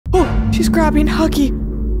she's grabbing Huggy.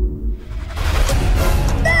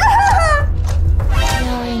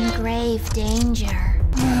 You're in grave danger.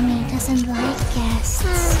 Mommy doesn't like guests.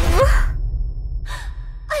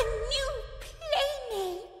 A new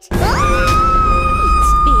playmate. It's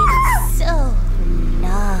been so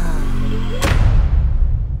long.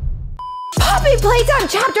 Poppy Playtime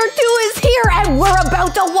Chapter 2 is here and we're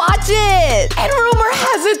about to watch it! And rumor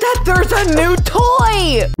has it that there's a new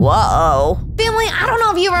toy! Whoa. Family, I don't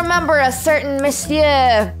know if you remember a certain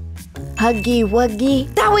Monsieur Huggy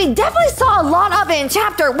Wuggy that we definitely saw a lot of in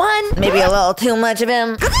Chapter 1. Maybe a little too much of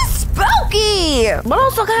him. Cause it's spooky, but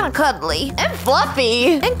also kind of cuddly and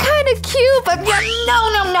fluffy and kind of cute, but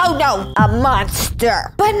no, a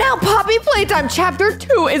monster. But now Poppy Playtime Chapter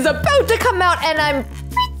 2 is about to come out and I'm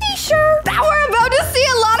pretty sure that we're about to see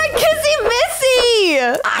a lot of Kissy Missy.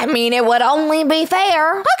 I mean, it would only be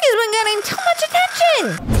fair. Huggy's been getting too much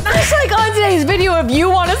attention. Just like on today's video, if you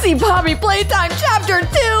want to see Poppy Playtime Chapter 2,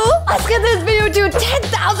 let's get this video to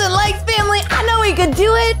 10,000 likes, family. I know we could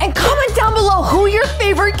do it. And comment down below who your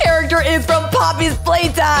favorite character is from Poppy's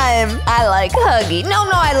Playtime. I like Huggy. No,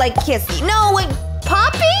 I like Kissy. No, wait,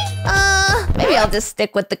 Poppy? Maybe I'll just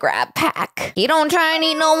stick with the grab pack. You don't try and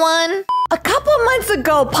eat no one? A couple months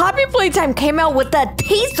ago, Poppy Playtime came out with a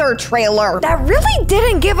teaser trailer that really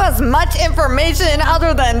didn't give us much information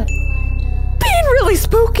other than being really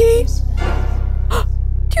spooky.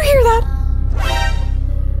 Do you hear that?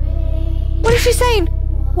 What is she saying?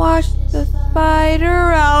 Wash the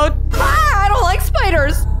spider out. Ah, I don't like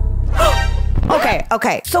spiders.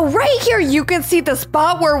 Okay. So right here, you can see the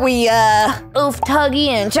spot where we, oofed Huggy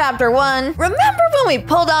in Chapter 1. Remember when we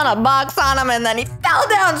pulled down a box on him and then he fell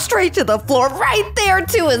down straight to the floor right there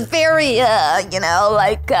to his very,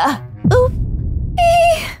 oof.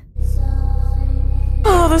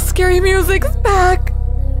 Oh, the scary music's back.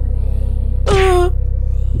 Look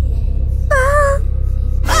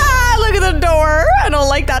at the door. I don't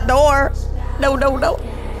like that door. No.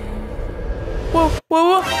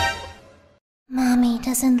 Whoa. Mommy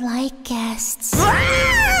doesn't like guests.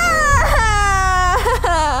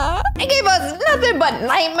 It gave us nothing but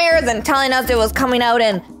nightmares and telling us it was coming out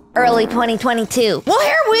in early 2022. Well,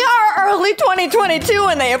 here we are, early 2022,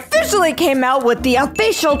 and they officially came out with the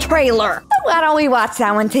official trailer. So why don't we watch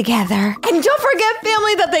that one together? And don't forget,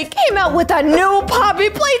 family, that they came out with a new Poppy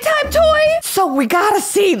Playtime toy. So we gotta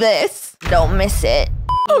see this. Don't miss it.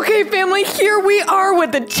 Okay, family, here we are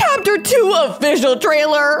with the Chapter 2 official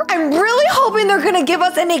trailer. I'm really hoping they're gonna give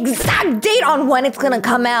us an exact date on when it's gonna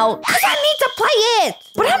come out, because I need to play it.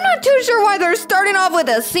 But I'm not too sure why they're starting off with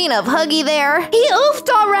a scene of Huggy there. He oofed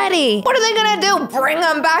already. What are they gonna do, bring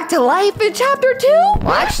him back to life in Chapter 2?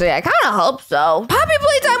 Well, actually, I kinda hope so. Poppy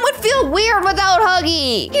Playtime would feel weird without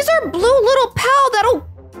Huggy. He's our blue little pal that'll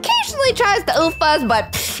occasionally tries to oof us,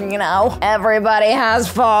 but everybody has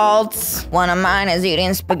faults. One of mine is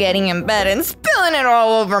eating spaghetti in bed and spilling it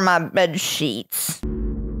all over my bed sheets.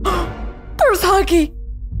 There's Huggy.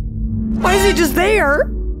 Why is he just there?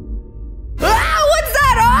 Ah, what's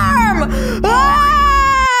that arm?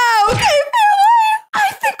 Ah, okay, family. I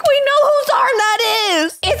think we know whose arm that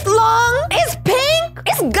is. It's long, it's pink,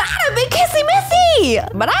 it's gotta be Kissy Missy.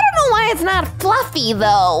 But I don't know why it's not fluffy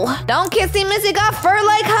though. Don't Kissy Missy got fur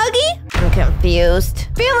like Huggy? I'm confused.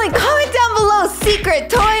 Family, comment down below secret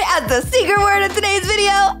toy as the secret word of today's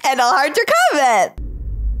video, and I'll heart your comment.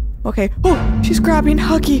 Okay. Oh, she's grabbing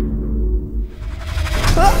Huggy.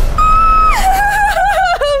 I'm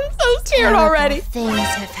so scared already. Things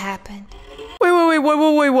have happened. Wait.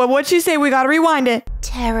 What'd she say? We gotta rewind it.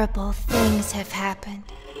 Terrible things have happened.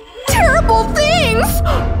 Terrible things?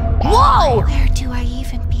 Whoa! Where do I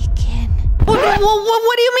even begin?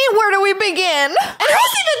 What do you mean, where do we begin? And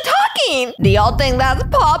who's even talking? Do y'all think that's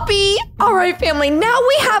Poppy? All right, family, now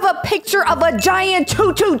we have a picture of a giant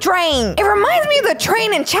choo-choo train. It reminds me of the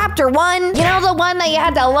train in Chapter 1. You know, the one that you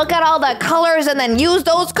had to look at all the colors and then use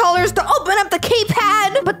those colors to open up the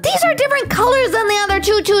keypad? But these are different colors than the other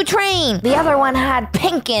choo-choo train. The other one had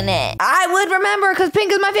pink in it. I would remember because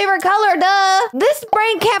pink is my favorite color, duh. This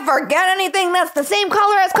brain can't forget anything that's the same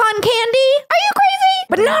color as cotton candy. Are you crazy?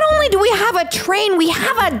 But not only do we have a train, we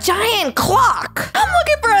have a giant clock. I'm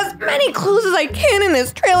looking for as many clues as I can in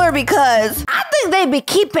this trailer because I think they'd be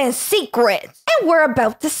keeping secrets. And we're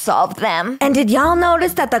about to solve them. And did y'all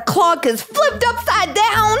notice that the clock is flipped upside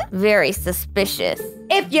down? Very suspicious.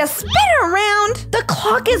 If you spin it around, the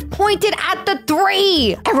clock is pointed at the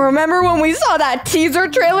 3. And remember when we saw that teaser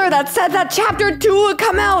trailer that said that Chapter 2 would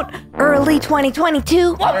come out early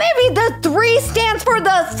 2022? Well, maybe the 3 stands for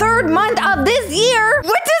the 3rd month of this year,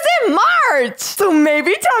 which is in March. So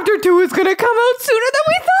maybe Chapter 2 is gonna come out sooner than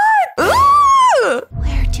we thought. Ooh!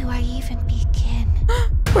 Where do I even even begin?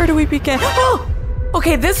 Where do we begin? Oh!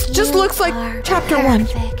 Okay, this just looks like chapter 1.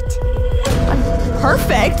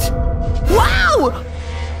 Perfect? Wow!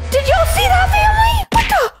 Did y'all see that, family? What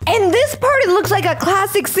the? In this part, it looks like a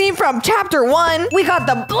classic scene from chapter 1. We got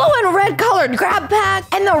the blue and red colored grab pack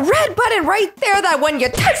and the red button right there that when you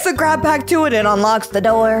touch the grab pack to it, it unlocks the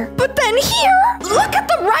door. But then here, look at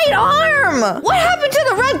the right arm. What happened to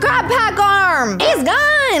the red grab pack arm? It's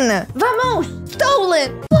gone. Vamos,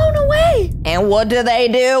 stolen, blown away. And what do? He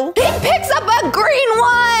picks up a green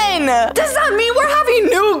one. Does that mean we're having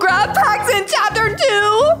new grab packs in chapter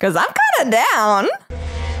 2? Because I'm kind of down.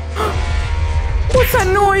 What's that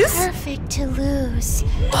noise? Perfect to lose.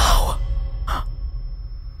 Whoa.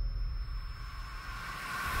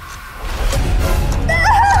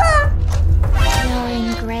 You're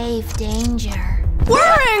in grave danger.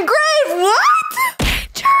 We're in grave what?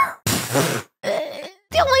 Danger.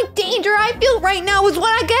 The only danger I feel right now is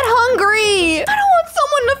when I get hungry. I don't want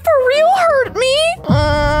someone to for real hurt me.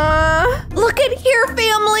 Look at here,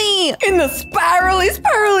 family. In the spirally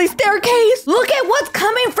staircase. Look at what's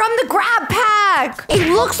coming from the grab pack. It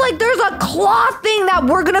looks like there's a claw thing that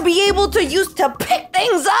we're gonna be able to use to pick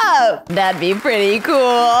things up. That'd be pretty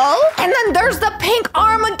cool. And then there's the pink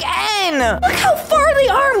arm again. Look how far the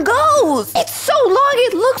arm goes. It's so long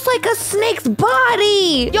it looks like a snake's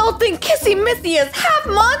body. Y'all think Kissy Missy is half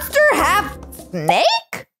monster, half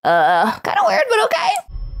snake? Kind of weird, but okay.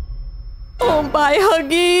 Oh, bye,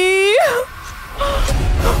 Huggy.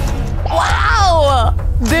 Wow!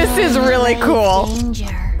 This is really cool.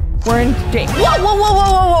 Danger. We're in danger.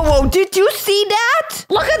 Whoa. Did you see that?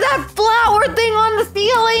 Look at that flower thing on the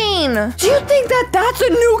ceiling. Do you think that that's a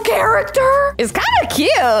new character? It's kind of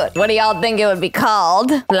cute. What do y'all think it would be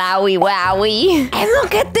called? Flowy Wowie. And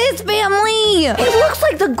look at this, family. It looks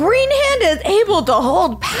like the green hand is able to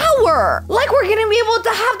hold power. Like we're gonna be able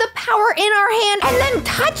to have the power in our hand and then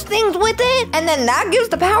touch things with it. And then that gives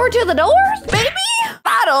the power to the doors? Maybe?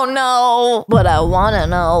 I don't know, but I wanna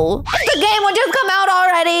know. The game will just come out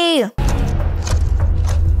already.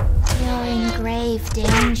 You're in grave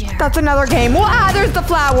danger. That's another game. Wow, there's the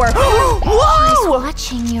flower. Whoa! She's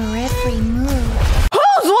watching your every move.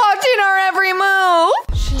 Who's watching our every move?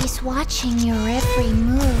 She's watching your every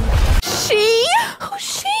move. She? Who's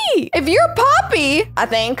she? If you're Poppy, I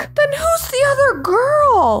think, then who's the other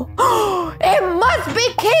girl? It must be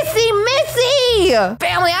Kissy Missy!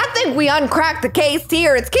 Family, I think we uncracked the case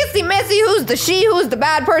here. It's Kissy Missy who's the she, who's the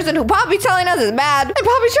bad person, who Poppy's telling us is bad. And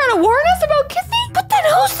Poppy's trying to warn us about Kissy? But then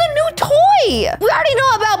who's the new toy? We already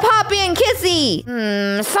know about Poppy and Kissy.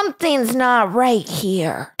 Something's not right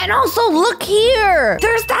here. And also, look here.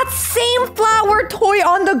 There's that same flower toy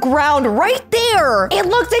on the ground right there. It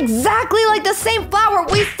looks exactly like the same flower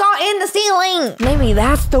we saw in the ceiling. Maybe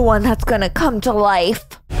that's the one that's gonna come to life.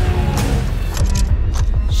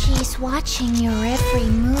 She's watching your every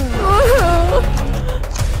move.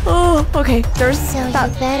 Oh, okay. There's So that.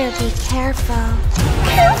 you better be careful.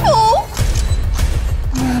 Careful!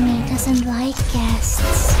 Mommy doesn't like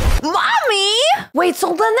guests. Mommy? Wait, so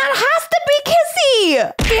then that has to be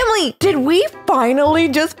Kissy! Family, did we finally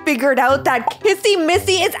just figured out that Kissy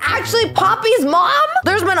Missy is actually Poppy's mom?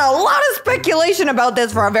 There's been a lot of speculation about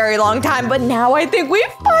this for a very long time, but now I think we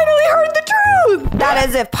finally heard the truth! That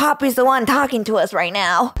is if Poppy's the one talking to us right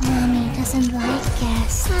now. Mommy doesn't like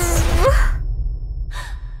guests.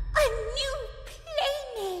 A new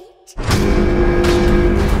playmate. It's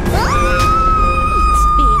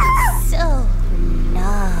been so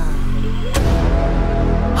long.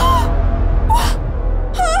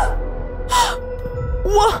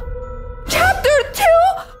 What? Chapter 2?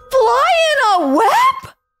 Fly in a web?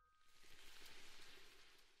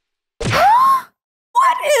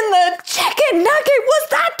 What in the chicken nugget was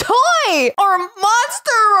that toy? Or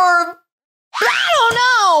monster or... I don't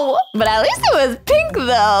know. But at least it was pink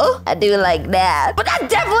though. I do like that. But that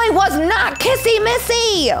definitely was not Kissy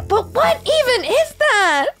Missy. But what even is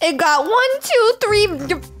that? It got 1, 2,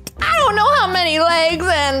 3... I don't know how many legs,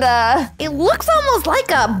 and it looks almost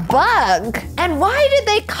like a bug. And why did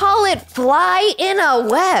they call it fly in a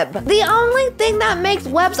web? The only thing that makes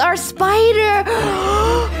webs are spider.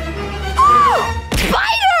 Oh,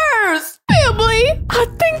 spiders! Family, I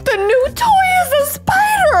think the new toy is a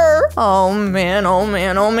spider. Oh man,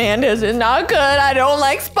 this is not good. I don't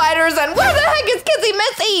like spiders, and where the heck is Kissy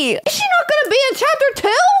Missy? Is she not gonna be in chapter 2?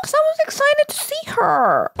 Because I was excited to see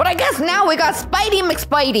her. But I guess now we got Spidey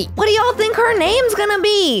McSpidey. What do y'all think her name's gonna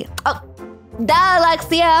be? Oh, duh,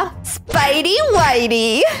 Alexia. Spidey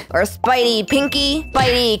Whitey. Or Spidey Pinky.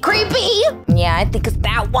 Spidey Creepy. Yeah, I think it's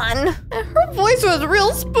that one. And her voice was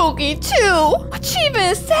real spooky too. What'd she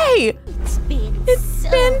even say? It's been It's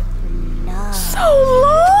been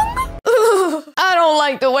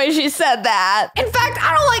way she said that. In fact,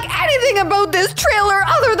 I don't like anything about this trailer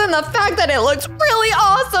other than the fact that it looks really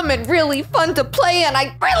awesome and really fun to play, and I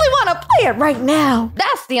really want to play it right now.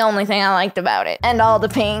 That's the only thing I liked about it. And all the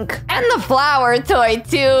pink. And the flower toy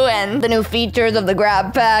too, and the new features of the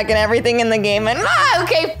grab pack and everything in the game. And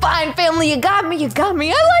okay, fine, family, you got me. I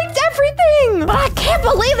liked everything. But I can't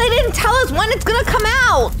believe they didn't tell us when it's gonna come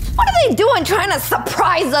out. What are they doing trying to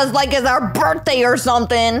surprise us like it's our birthday or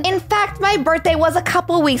something? In fact, my birthday was a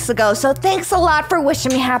couple weeks ago, so thanks a lot for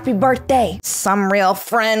wishing me happy birthday. Some real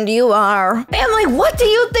friend you are. Family, what do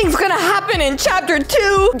you think's gonna happen in chapter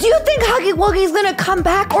 2? Do you think Huggy Wuggy's gonna come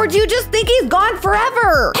back, or do you just think he's gone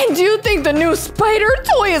forever? And do you think the new spider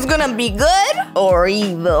toy is gonna be good or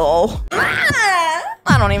evil?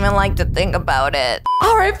 I don't even like to think about it.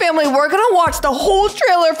 All right, family, we're gonna watch the whole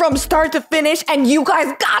trailer from start to finish, and you guys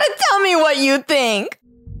gotta tell me what you think.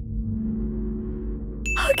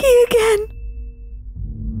 Huggy again.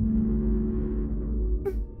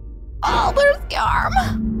 Oh, there's the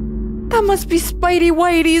arm. That must be Spidey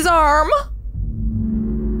Whitey's arm.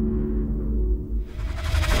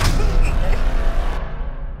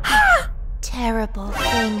 Terrible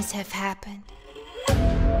things have happened.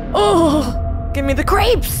 Oh, give me the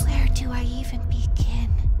grapes. Where do I even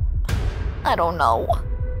begin? I don't know.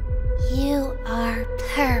 You are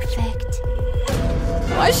perfect.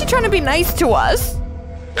 Why is she trying to be nice to us?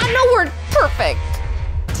 I know we're perfect.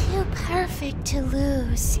 Too perfect to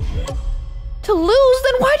lose. To lose?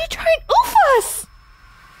 Then why'd you try and oof us?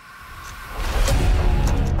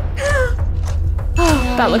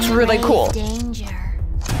 Oh, that looks really cool. Danger.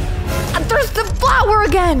 And there's the flower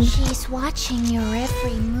again. She's watching your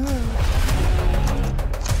every move.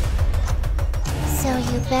 So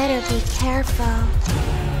you better be careful.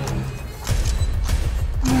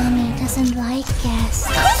 Mommy doesn't like guests.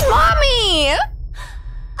 Who's Mommy?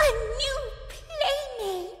 A new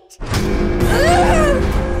playmate.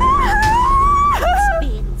 It's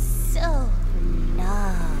been so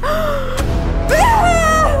long.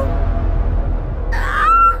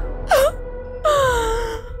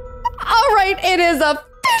 All right, it is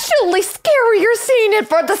officially scarier seeing it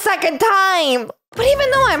for the second time. But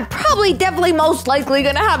even though I'm definitely most likely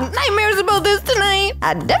gonna have nightmares about this tonight,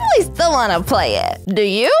 I definitely still wanna play it. Do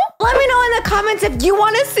you? Let me know in the comments if you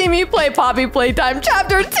wanna see me play Poppy Playtime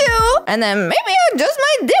Chapter 2, and then maybe I just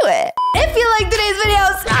might do it. If you liked today's video,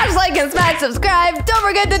 smash like and smash subscribe. Don't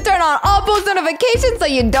forget to turn on all post notifications so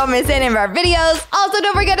you don't miss any of our videos. Also,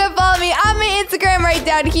 don't forget to follow me on my Instagram right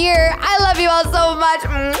down here. I love you all so much,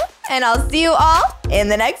 and I'll see you all in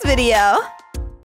the next video.